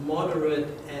moderate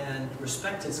and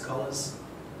respected scholars,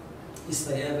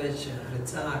 Isayevich,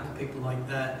 Hritak, people like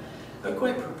that, are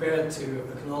quite prepared to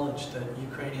acknowledge that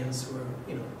Ukrainians were,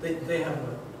 they have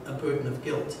a burden of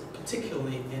guilt,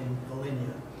 particularly in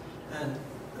Volhynia and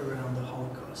around the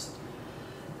Holocaust.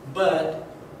 But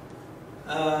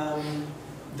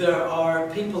there are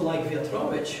people like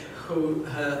Viatrovich, who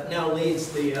now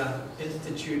leads the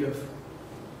Institute of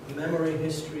Memory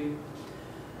History,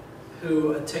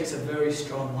 who takes a very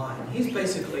strong line. He's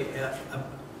basically a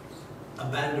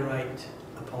Banderite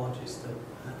apologist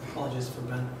for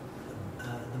the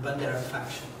Bandera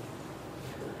faction.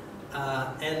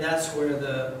 And that's where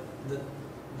the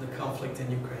conflict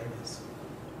in Ukraine is.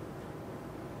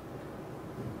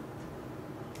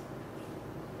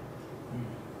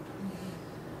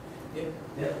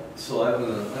 Yeah. So I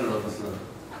don't know if it's a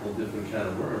whole different can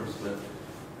of worms, but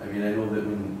I mean, I know that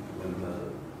when the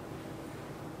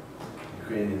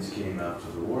Ukrainians came after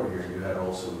the war here, you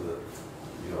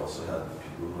also had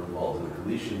people who were involved in the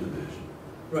Galician division.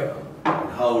 Right. And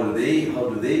how do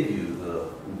they view the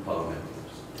UPA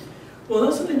members? Well,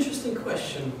 that's an interesting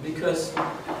question, because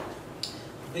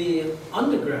the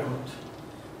underground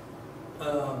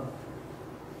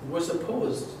was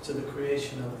opposed to the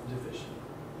creation of the division.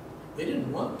 They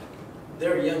didn't want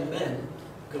their young men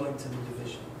going to the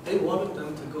division. They wanted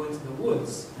them to go into the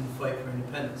woods and fight for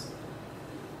independence.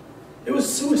 It was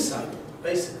suicidal,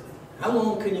 basically. How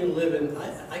long can you live in?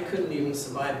 I couldn't even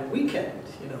survive a weekend,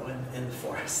 in the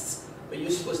forests. But you're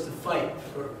supposed to fight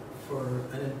for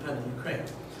an independent Ukraine.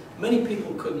 Many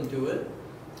people couldn't do it.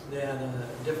 They had a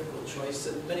difficult choice.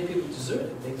 And many people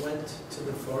deserted. They went to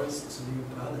the forests, to the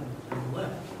UPA, and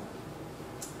left.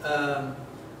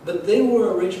 But they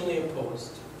were originally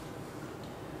opposed.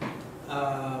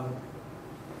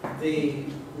 The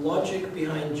logic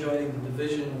behind joining the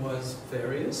division was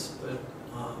various, but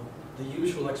the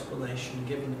usual explanation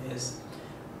given is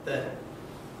that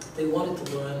they wanted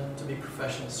to learn to be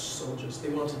professional soldiers. They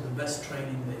wanted the best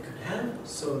training they could have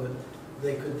so that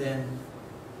they could then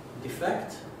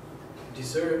defect,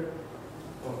 desert,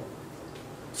 or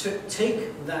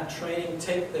take that training,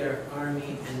 take their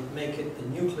army and make it the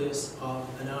nucleus of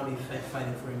an army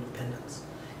fighting for independence.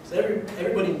 So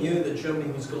everybody knew that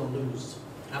Germany was going to lose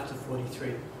after 43.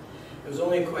 It was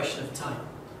only a question of time.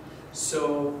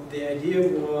 So the idea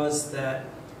was that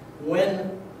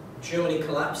when Germany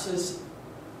collapses,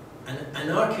 an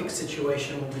anarchic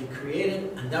situation will be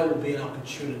created, and that will be an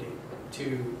opportunity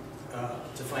to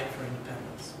fight for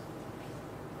independence.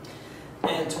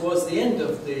 And towards the end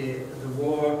of the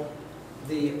war,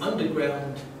 the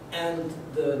underground and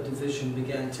the division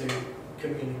began to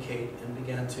communicate and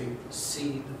began to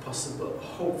see the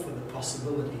hope for the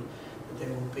possibility that they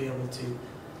will be able to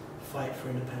fight for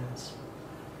independence.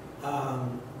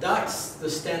 That's the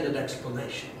standard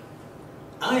explanation.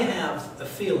 I have a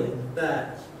feeling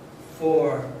that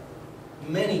for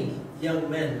many young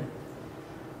men,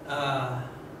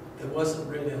 there wasn't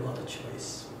really a lot of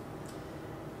choice.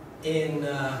 In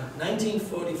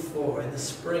 1944, in the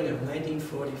spring of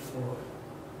 1944,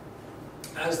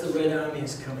 as the Red Army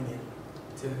is coming in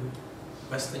to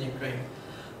Western Ukraine,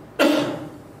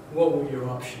 what were your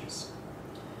options?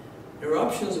 Your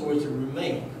options were to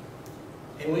remain,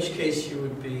 in which case you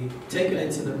would be taken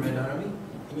into the Red Army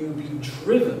and you would be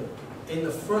driven in the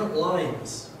front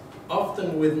lines,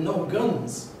 often with no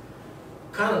guns,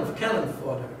 cannon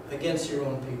fodder against your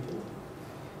own people.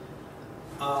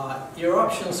 Your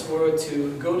options were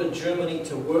to go to Germany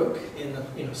to work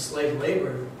in slave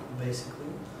labor, basically,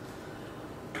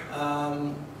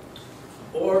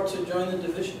 or to join the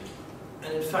division.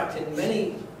 And in fact, in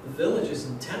many villages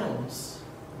and towns,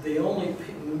 the only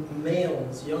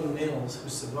males, young males who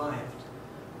survived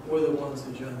were the ones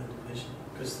who joined the division,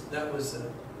 because that was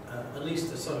at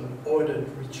least a sort of ordered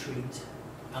retreat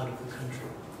out of the country.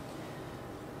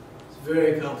 It's a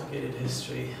very complicated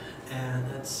history, and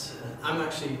that's, I'm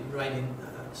actually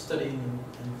studying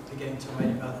and beginning to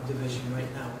write about the division right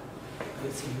now.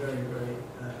 It's a very, very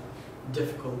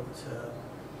difficult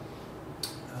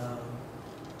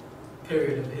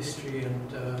period of history,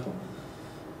 and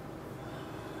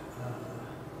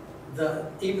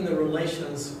even the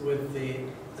relations with the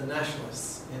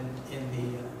nationalists in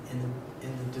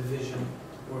the division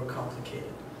were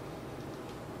complicated.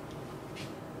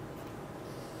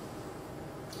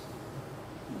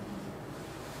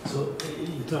 So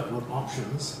you talk about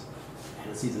options,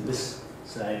 and it's either this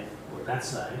side or that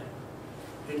side.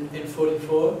 In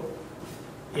 44?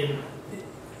 In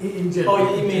general.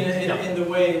 Oh, you mean yeah. in the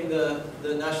way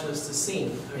the nationalists are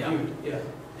seen, are Yeah. viewed? Yeah.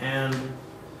 And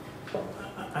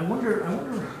I wonder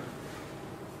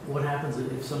what happens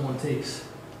if someone takes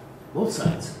both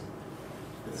sides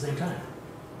at the same time.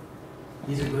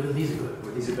 These are good and these are good,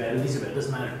 or these are bad and these are bad. It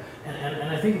doesn't matter. And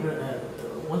I think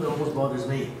one that almost bothers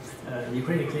me, the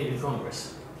Ukrainian Canadian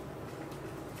Congress,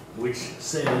 which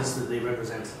says that they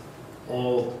represent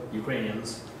all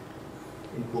Ukrainians,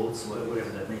 in quotes,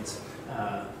 whatever that means.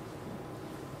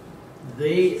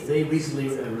 They recently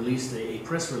released a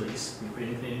press release, the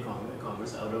Ukrainian Canadian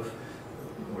Congress, out of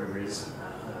wherever it is,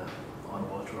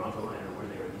 Ottawa, Toronto, I don't know where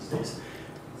they are these days,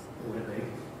 Winnipeg.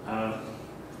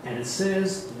 And it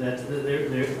says that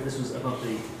this was about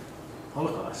the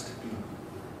Holocaust.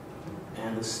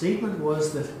 And the statement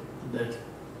was that the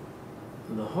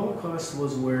Holocaust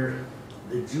was where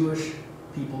the Jewish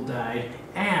people died,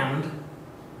 and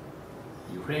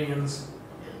Ukrainians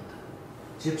and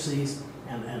Gypsies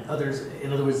and others.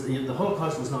 In other words, the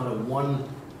Holocaust was not a one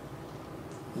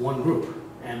group,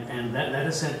 and that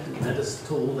is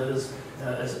told, that is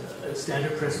a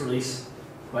standard press release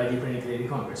by the Ukrainian Canadian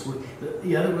Congress.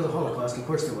 Yeah, there was a Holocaust, of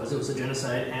course there was. It was a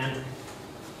genocide, and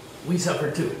we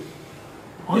suffered too.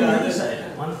 On the other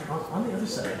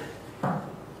side,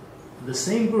 the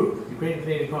same group, Ukrainian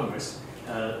Canadian Congress,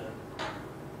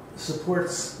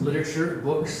 supports literature,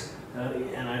 books,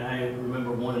 and I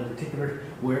remember one in particular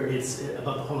where it's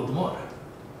about the Holodomor.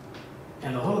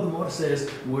 And the Holodomor says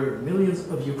where millions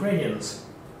of Ukrainians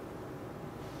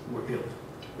were killed.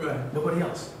 Right. Nobody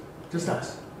else, just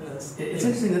us. Yes. It's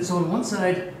interesting that so on one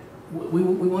side, we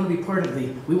want to be part of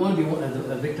we want to be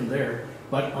a victim there,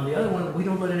 but on the other one, we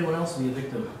don't let anyone else be a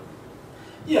victim.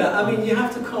 Yeah, I mean, you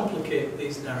have to complicate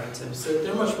these narratives.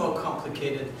 They're much more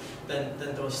complicated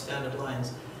than those standard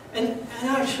lines. And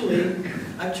actually,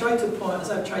 as I've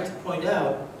tried to point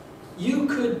out, you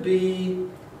could be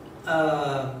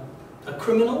a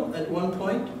criminal at one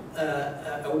point,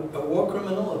 a war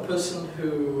criminal, a person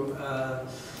who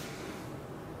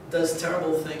does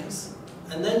terrible things,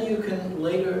 and then you can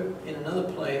later, in another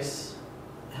place,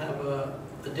 have a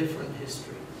different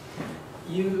history.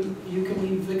 You can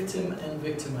be victim and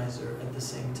victimizer at the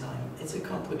same time. It's a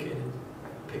complicated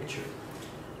picture.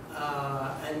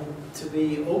 And to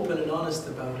be open and honest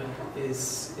about it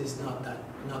is not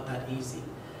that easy.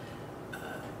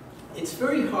 It's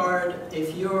very hard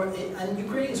if and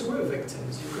Ukrainians were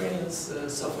victims. Ukrainians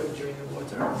suffered during the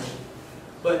wartime.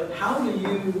 But how do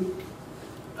you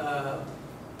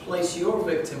place your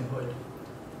victimhood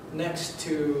next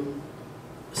to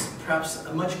perhaps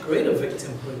a much greater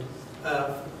victimhood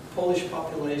of Polish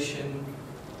population,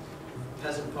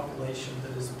 peasant population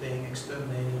that is being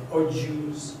exterminated, or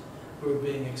Jews who are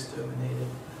being exterminated,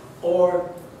 or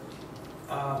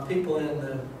people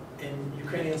in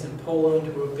Ukrainians in Poland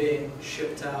who are being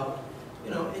shipped out? You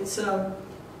know, it's a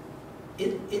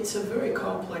very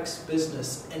complex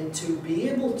business, and to be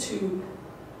able to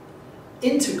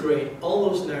integrate all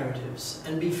those narratives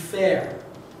and be fair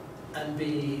and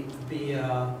be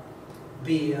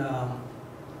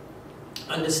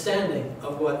understanding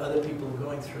of what other people are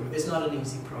going through is not an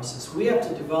easy process. We have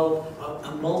to develop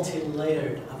a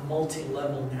multi-layered, a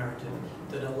multi-level narrative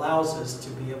that allows us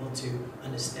to be able to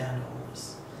understand all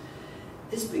this.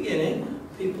 It's beginning.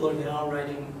 People are now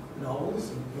writing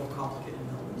novels, and more complicated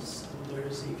novels. And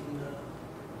there's even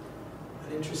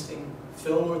an interesting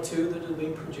film or two that are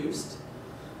being produced.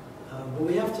 But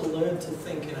we have to learn to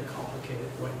think in a complicated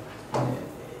way,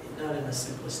 not in a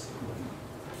simplistic way.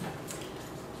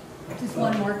 Just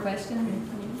one more question.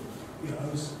 Yeah, I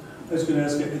was going to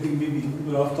ask, I think maybe a little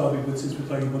bit off topic, but since we're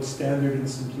talking about standard and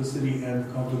simplicity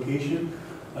and complication,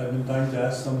 I've been dying to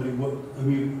ask somebody what, I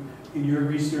mean, in your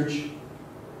research,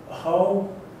 how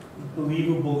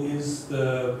believable is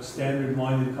the standard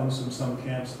line that comes from some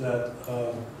camps that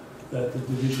that the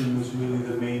division was really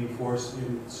the main force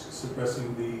in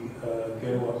suppressing the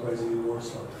ghetto uprising in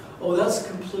Warsaw? Oh, that's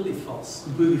completely false.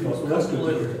 Completely false. Well, that's good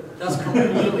to hear. That's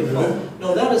completely false.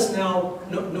 No, that is now,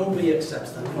 nobody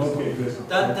accepts that. Okay, good.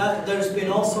 There's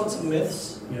been all sorts of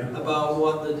myths Yeah. about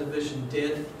what the division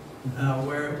did,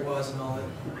 where it was and all that.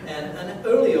 And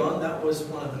early on, that was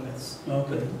one of the myths.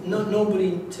 Okay. But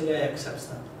nobody today accepts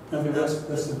that. I mean,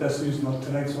 that's the best news not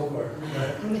tonight so far.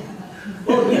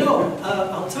 Well, you know,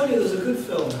 I'll tell you, there's a good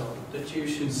film now that you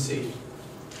should see.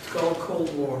 It's called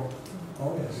Cold War.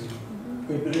 Oh, yes.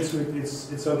 Wait, but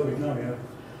it's out right now, yeah?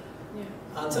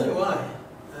 I'll tell you why.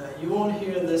 You won't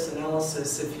hear this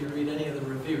analysis if you read any of the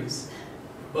reviews.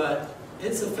 But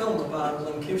it's a film about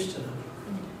Lemkivština.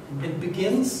 It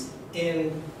begins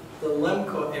in the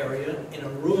Lemko area in a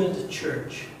ruined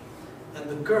church. And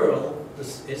the girl,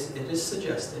 it is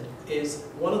suggested, is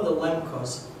one of the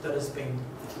Lemkos that is being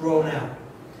thrown out.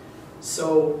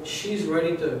 So she's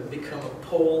ready to become a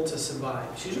Pole to survive.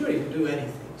 She's ready to do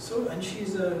anything. So, and she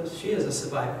is a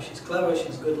survivor. She's clever,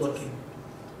 she's good looking.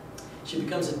 She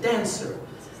becomes a dancer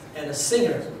and a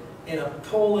singer in a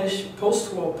Polish,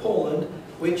 post-war Poland,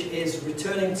 which is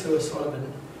returning to a sort of a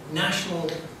national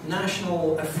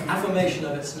affirmation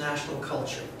of its national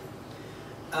culture.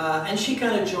 And she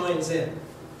kind of joins in.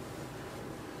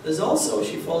 There's also,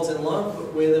 she falls in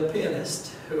love with a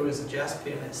pianist who is a jazz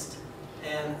pianist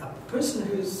and a person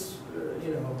who's,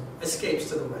 you know, escapes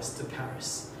to the west, to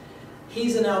Paris.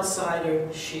 He's an outsider,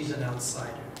 she's an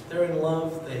outsider. They're in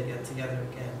love, they get together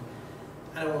again.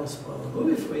 I don't want to spoil the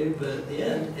movie for you, but at the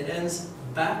end, it ends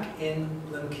back in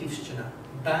Lemkivština,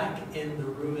 back in the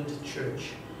ruined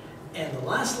church. And the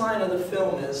last line of the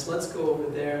film is, let's go over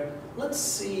there, let's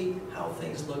see how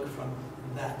things look from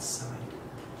that side.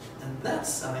 And that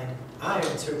side, I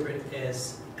interpret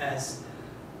as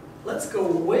let's go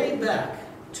way back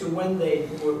to when they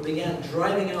began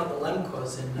driving out the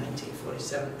Lemkos in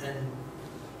 1947 and,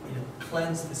 you know,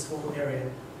 cleanse this whole area.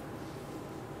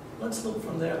 Let's look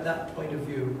from there, that point of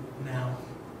view now.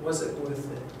 Was it worth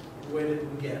it? Where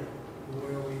did we get?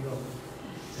 Where are we going?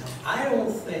 Now, I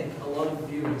don't think a lot of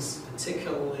viewers,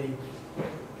 particularly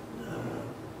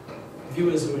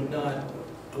viewers who are not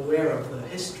aware of the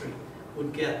history,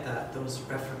 would get those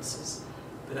references.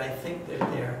 But I think they're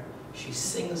there. She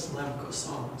sings Lemko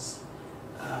songs.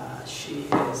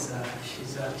 She's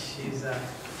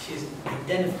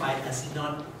identified as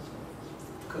not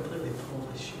completely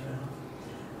Polish, you know.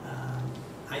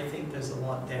 I think there's a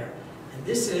lot there. And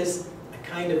this is a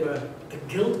kind of a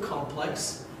guilt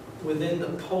complex within the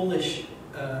Polish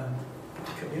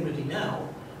community now,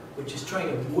 which is trying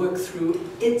to work through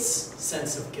its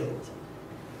sense of guilt.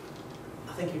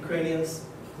 I think Ukrainians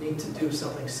need to do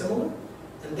something similar,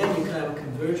 and then you can have a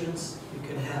convergence, you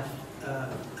can have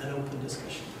an open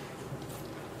discussion.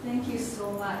 Thank you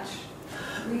so much.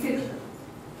 We could,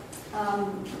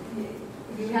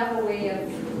 you have a way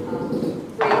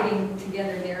of braiding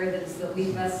together narratives that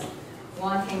leave us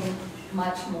wanting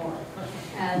much more.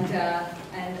 And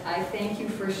I thank you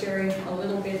for sharing a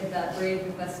little bit of that braid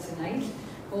with us tonight.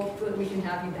 Hope that we can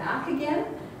have you back again.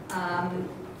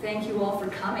 Thank you all for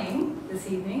coming this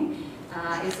evening.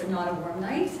 It's not a warm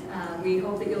night. We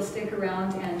hope that you'll stick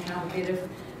around and have a bit of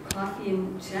coffee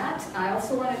and chat. I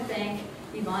also want to thank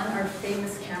Ivan, our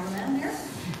famous cameraman there,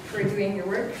 for doing your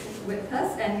work with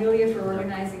us, and Yulia for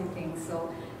organizing things.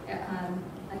 So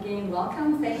again,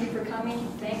 welcome. Thank you for coming.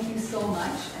 Thank you so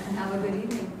much, and have a good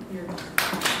evening.